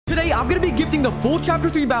Today, I'm going to be gifting the full Chapter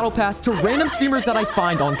 3 Battle Pass to random streamers that I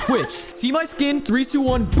find on Twitch. See my skin? 3, 2,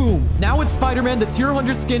 1, boom. Now it's Spider-Man, the tier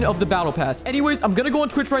 100 skin of the Battle Pass. Anyways, I'm going to go on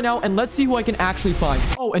Twitch right now and let's see who I can actually find.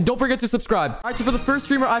 Oh, and don't forget to subscribe. All right, so for the first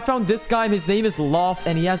streamer, I found this guy. His name is Loft,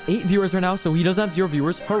 and he has 8 viewers right now, so he doesn't have 0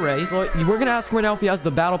 viewers. Hooray. But we're going to ask him right now if he has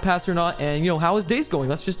the Battle Pass or not, and, how his day's going.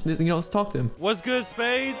 Let's just, let's talk to him. What's good,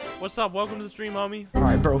 Spaiidz? What's up? Welcome to the stream, homie. All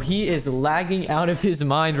right, bro. He is lagging out of his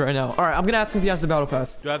mind right now. All right, I'm going to ask him if he has the Battle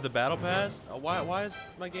Pass. Do I have the Battle Pass? Why is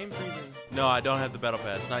my game freezing? No, I don't have the Battle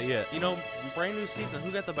Pass. Not yet. Brand new season. Who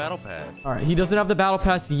got the Battle Pass? All right, he doesn't have the Battle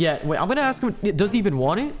Pass yet. Wait, I'm going to ask him, does he even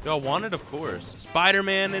want it? Yo, I want it, of course.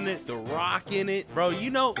 Spider-Man in it. The Rock in it. Bro,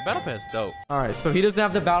 the Battle Pass dope. All right, so he doesn't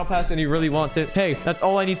have the Battle Pass and he really wants it. Hey, that's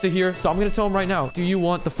all I need to hear. So I'm going to tell him right now. Do you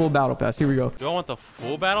want the full Battle Pass? Here we go. Do I want the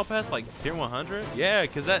full Battle Pass? Like tier 100? Yeah,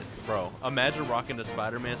 because bro, imagine rocking the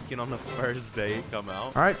Spider-Man skin on the first day it come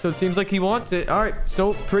out. All right, so it seems like he wants it. All right,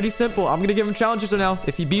 so pretty simple. I'm going to give him challenges now.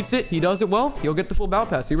 If he beats it, he does it well, he'll get the full Battle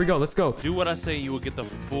Pass. Here we go. Let's go. Do what I say, you will get the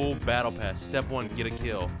full Battle Pass. Step 1, get a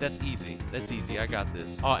kill. That's easy. That's easy. I got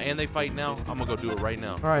this. Oh, and they fight now. I'm going to go do it right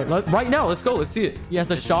now. All right, right now. Let's go. Let's see it. He has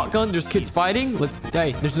a shotgun. There's kids fighting.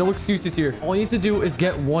 Hey, there's no excuses here. All he needs to do is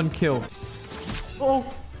get 1 kill. Oh.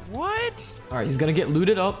 What? All right, he's going to get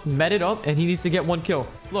looted up, meted up, and he needs to get 1 kill.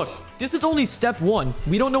 Look, this is only step 1.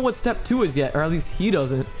 We don't know what step 2 is yet, or at least he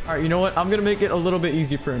doesn't. All right, you know what? I'm going to make it a little bit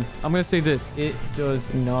easier for him. I'm going to say this. It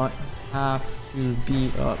does not have to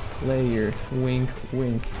be a player. Wink,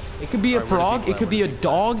 wink. It could be a frog. It could be a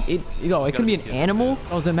dog. It could be an animal.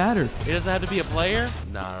 Doesn't matter. It doesn't have to be a player?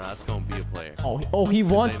 No, it's going to be a player. Oh, he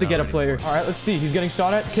wants to get a player. All right, let's see. He's getting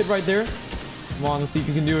shot at. Kid right there. Come on, let's see if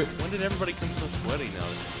you can do it. When did everybody come so sweaty now?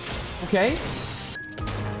 Okay.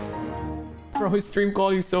 Bro, his stream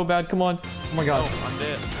quality is so bad. Come on. Oh my god. Oh, I'm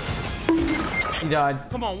dead. He died.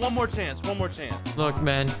 Come on, one more chance. One more chance. Look,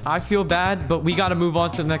 man, I feel bad, but we got to move on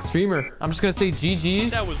to the next streamer. I'm just going to say GG's.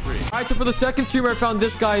 That was rigged. All right, so for the second streamer, I found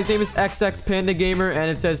this guy. His name is XX Panda Gamer, and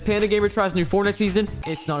it says Panda Gamer tries new Fortnite season.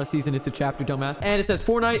 It's not a season, it's a chapter, dumbass. And it says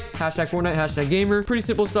Fortnite, #Fortnite, #gamer. Pretty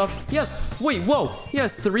simple stuff. Yes. Wait, whoa. He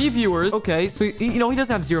has 3 viewers. Okay, so, he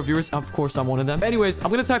doesn't have 0 viewers. Of course, I'm one of them. Anyways, I'm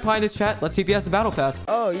going to type hi in his chat. Let's see if he has the Battle Pass.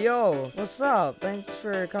 Oh, yo. What's up? Thanks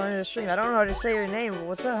for coming to the stream. I don't know how to say your name, but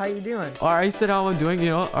what's up? How you doing? All right, he said how I'm doing,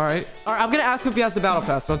 All right, I'm gonna ask him if he has the Battle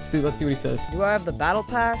Pass. So let's see what he says. Do I have the Battle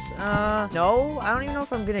Pass? No. I don't even know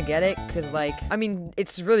if I'm gonna get it, because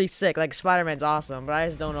it's really sick. Like, Spider-Man's awesome, but I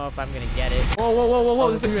just don't know if I'm gonna get it.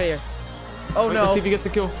 Whoa. This is right here. Oh, wait, no. Let's see if he gets the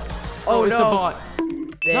kill. Oh, it's no. a bot.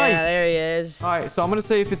 Yeah, nice. There he is. All right, so I'm gonna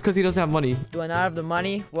say if it's because he doesn't have money. Do I not have the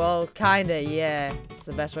money? Well, kinda, yeah. It's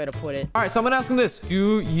the best way to put it. All right, so I'm gonna ask him this.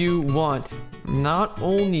 Do you want not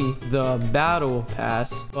only the Battle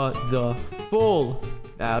Pass, but the full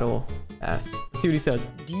Battle Pass? Let's see what he says.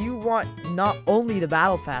 Do you want not only the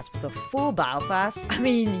Battle Pass, but the full Battle Pass? I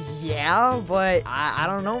mean, yeah, but I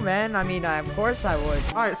don't know, man. I mean, of course I would.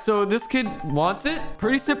 All right, so this kid wants it.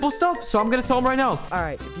 Pretty simple stuff, so I'm gonna tell him right now. All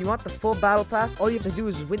right, if you want the full Battle Pass, all you have to do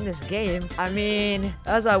is win this game. I mean,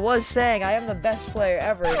 as I was saying, I am the best player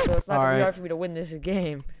ever, so it's not gonna be hard for me to win this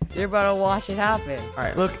game. You're about to watch it happen. All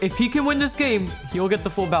right, look, if he can win this game, he'll get the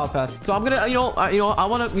full Battle Pass. So I'm gonna, I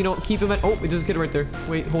wanna, keep him at. Oh, there's a kid right there.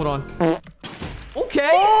 Wait, hold on. Okay.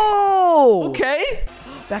 Oh. Okay.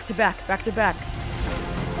 Back to back.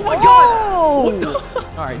 Oh my god.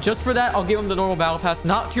 All right, just for that, I'll give him the normal Battle Pass.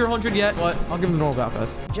 Not tier 100 yet, but I'll give him the normal Battle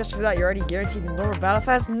Pass. Just for that, you're already guaranteed the normal Battle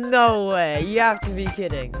Pass? No way. You have to be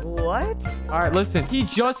kidding. What? All right, listen. He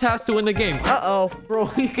just has to win the game. Uh-oh.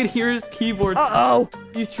 Bro, you can hear his keyboard. Uh-oh.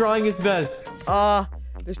 He's trying his best.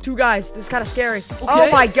 There's 2 guys. This is kind of scary. Okay.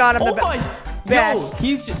 Oh my god, I'm the best.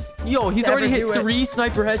 He's already hit 3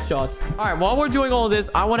 sniper headshots. All right, while we're doing all of this,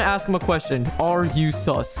 I want to ask him a question. Are you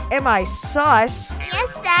sus? Am I sus?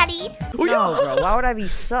 Yes, Daddy. No, bro. Why would I be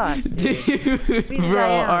sus, dude? Bro,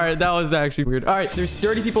 all right, that was actually weird. All right, there's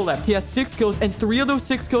 30 people left. He has 6 kills, and 3 of those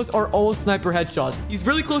 6 kills are all sniper headshots. He's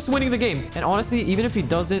really close to winning the game. And honestly, even if he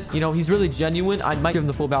doesn't, he's really genuine. I might give him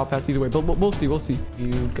the full Battle Pass either way, but we'll see.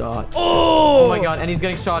 You got. Oh my god, and he's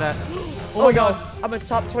getting shot at. Oh my god. I'm in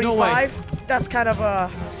top 25. No, that's kind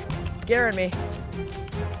of scaring me.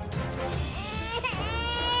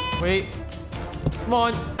 Wait. Come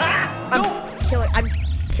on. I'm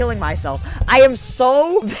killing myself. I am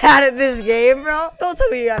so bad at this game, bro. Don't tell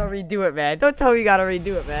me you gotta redo it, man.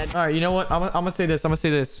 All right, you know what? I'm gonna say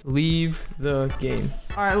this. Leave the game.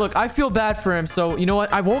 All right, look, I feel bad for him. So, you know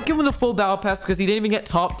what? I won't give him the full battle pass because he didn't even get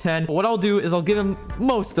top 10. But what I'll do is I'll give him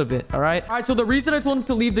most of it. All right. All right. So the reason I told him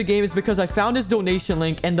to leave the game is because I found his donation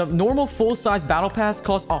link and the normal full-size battle pass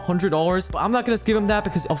costs $100. But I'm not going to give him that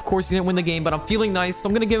because, of course, he didn't win the game. But I'm feeling nice. So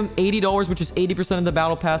I'm going to give him $80, which is 80% of the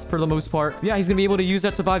battle pass for the most part. Yeah, he's going to be able to use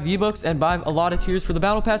that to buy V-Bucks and buy a lot of tiers for the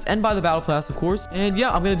battle pass and buy the battle pass, of course. And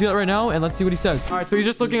yeah, I'm going to do that right now. And let's see what he says. All right. So he's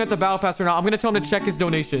just looking at the battle pass right now. I'm going to tell him to check his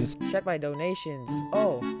donations. Check my donations.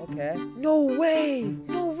 Oh, okay. No way.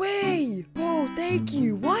 No way. Oh, thank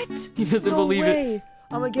you. What? He doesn't believe it.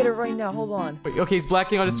 I'm gonna get it right now. Hold on. Wait, okay, he's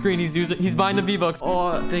blacking out his screen. He's buying the V-Bucks.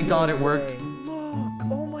 Oh, thank God it worked. Look.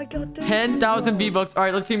 Oh my God. 10,000 V-Bucks. All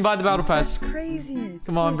right, let's see him buy the battle pass. That's crazy.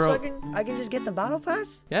 Come on, bro. So I can just get the battle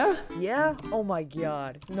pass? Yeah? Yeah? Oh my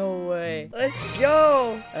God. No way. Let's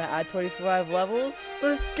go. Add 25 levels.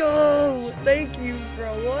 Let's go. Thank you,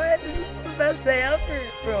 bro. What? This is the best day ever.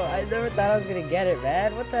 Bro, I never thought I was gonna get it,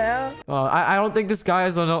 man. What the hell? I don't think this guy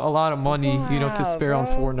has a lot of money, you know, to spare on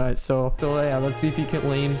Fortnite. So yeah, let's see if he can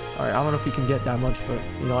claims. All right, I don't know if he can get that much, but,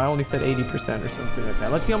 you know, I only said 80% or something like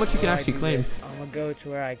that. Let's see how much you can actually claim. I'm gonna go to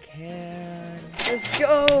where I can. Let's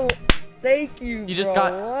go. Thank you, You just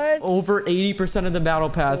got over 80% of the battle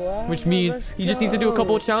pass, which means he just needs to do a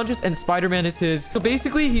couple of challenges and Spider-Man is his. So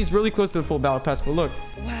basically, he's really close to the full battle pass, but look.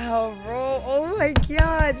 Wow, bro. Oh my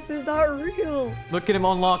God, this is not real. Look at him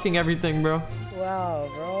unlocking everything, bro. Wow,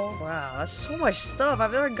 bro. Wow, that's so much stuff.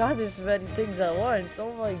 I've never got this many things at once.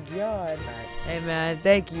 Oh my God. Hey, man,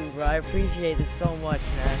 thank you, bro. I appreciate this so much,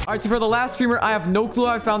 man. All right, so for the last streamer, I have no clue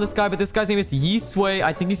how I found this guy, but this guy's name is YeSway.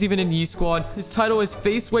 I think he's even in Ye Squad. His title is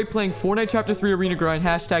FaceSway playing Fortnite Chapter 3 Arena Grind,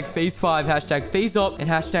 hashtag Phase 5, hashtag Phase Up, and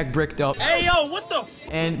hashtag Bricked Up. Hey, yo, what the?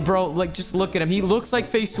 And bro, like, just look at him. He looks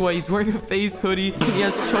like FaceSway. He's wearing a Phase hoodie. He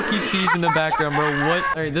has Chuck E. Cheese in the background, bro. What?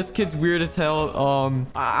 All right, this kid's weird as hell.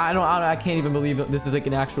 I can't even believe that this is like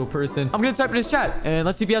an actual person. I'm gonna type in his chat and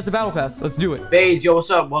let's see if he has the battle pass. Let's do it. Spaiidz, yo,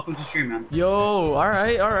 what's up? Welcome to stream, man. Yo, all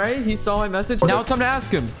right. He saw my message. Now it's time to ask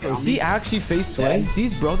him. Is he actually FaceSway? Is he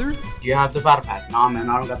his brother? Do you have the battle pass? Nah, man,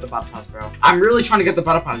 I don't got the battle pass, bro. I'm really trying to get the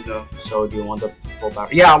battle pass, though. So, do you want the full battle?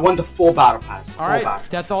 Yeah, I want the full battle pass. All right,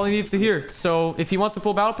 that's all he needs to hear. So, if he wants the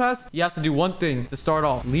full battle pass, he has to do one thing to start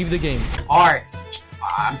off. Leave the game. All right.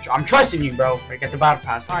 I'm trusting you, bro. I get the battle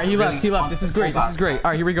pass. All right, he left. This is great. All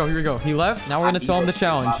right, here we go. He left. Now we're gonna tell him the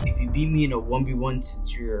challenge. If you beat me in a 1v1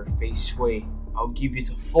 since you're FaceSway, I'll give you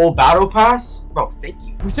the full battle pass. Bro, thank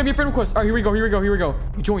you. We sent me a friend request. All right, here we go.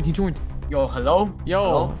 He joined. Yo, hello? Yo,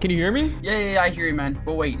 hello? Can you hear me? Yeah, I hear you, man.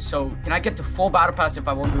 But wait, so can I get the full battle pass if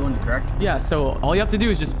I 1v1 you, correct? Yeah, so all you have to do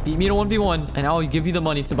is just beat me in a 1v1 and I'll give you the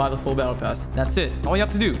money to buy the full battle pass. That's it. All you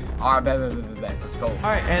have to do. All right, bet. Let's go. All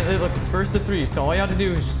right, and look, it's first to 3, so all you have to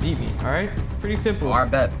do is just beat me, all right? It's pretty simple. All right,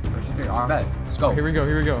 bet. First to 3. All right, bet. Let's go. Here we go.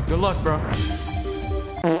 Good luck, bro.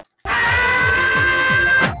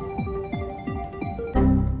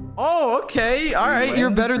 Oh, okay. All right,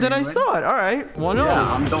 you're better than I thought. All right, 1-0.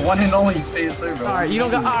 Yeah, I'm the one and only Phase 3, bro. All right, you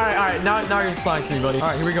don't got. All right. Now you're sliding to me, buddy. All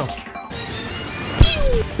right, here we go.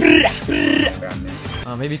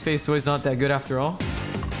 Maybe FaceSway's not that good after all.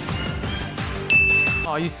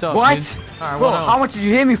 Oh, you suck. What? Dude. All right, bro, how much did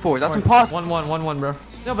you hit me for? That's impossible. 1-1, bro.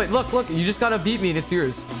 No, but look. You just gotta beat me and it's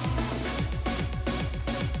yours.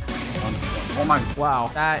 Oh my.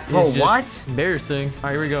 Wow. That is just embarrassing. All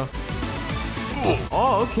right, here we go.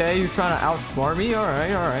 Oh, okay. You're trying to outsmart me? All right.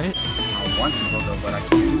 I want to go, but I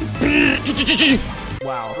can't.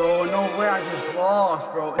 Wow. Bro, no way. I just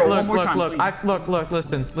lost, bro. Look.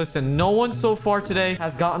 Listen. No one so far today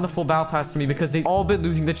has gotten the full battle pass to me because they've all been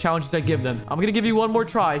losing the challenges I give them. I'm gonna give you one more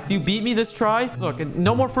try. If you beat me this try, look,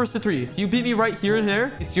 no more first to 3. If you beat me right here and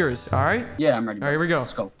there, it's yours. All right? Yeah, I'm ready. All right, here we go.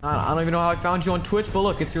 Let's go. I don't even know how I found you on Twitch, but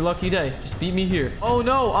look, it's your lucky day. Just beat me here. Oh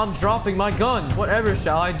no, I'm dropping my guns. Whatever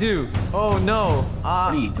shall I do? Oh no. What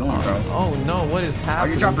are you doing, bro? Oh no, what is happening?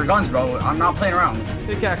 Why you drop your guns, bro? I'm not playing around.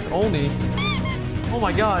 Pickaxe only. Oh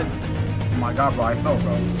my God. Oh my God, bro, I fell,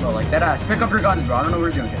 bro. Bro, like that ass. Pick up your guns, bro. I don't know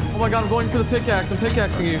what you're doing here. Oh my God, I'm going for the pickaxe. I'm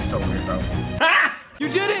pickaxing you. You're so weird, bro. You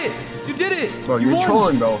did it! Bro, you're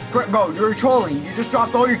trolling, bro. Bro, you're trolling. You just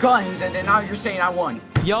dropped all your guns, and then now you're saying I won.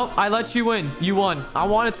 Yup, I let you win. You won. I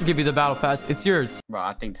wanted to give you the battle pass. It's yours. Bro,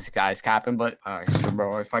 I think this guy's capping, but so,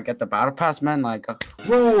 bro, if I get the battle pass, man, like...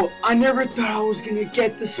 Bro, I never thought I was gonna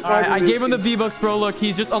get the Spider-Man. Alright, I gave him the V-Bucks, bro. Look,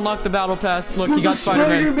 he's just unlocked the battle pass. Look, he got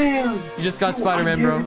Spider-Man. He just got Spider-Man, bro.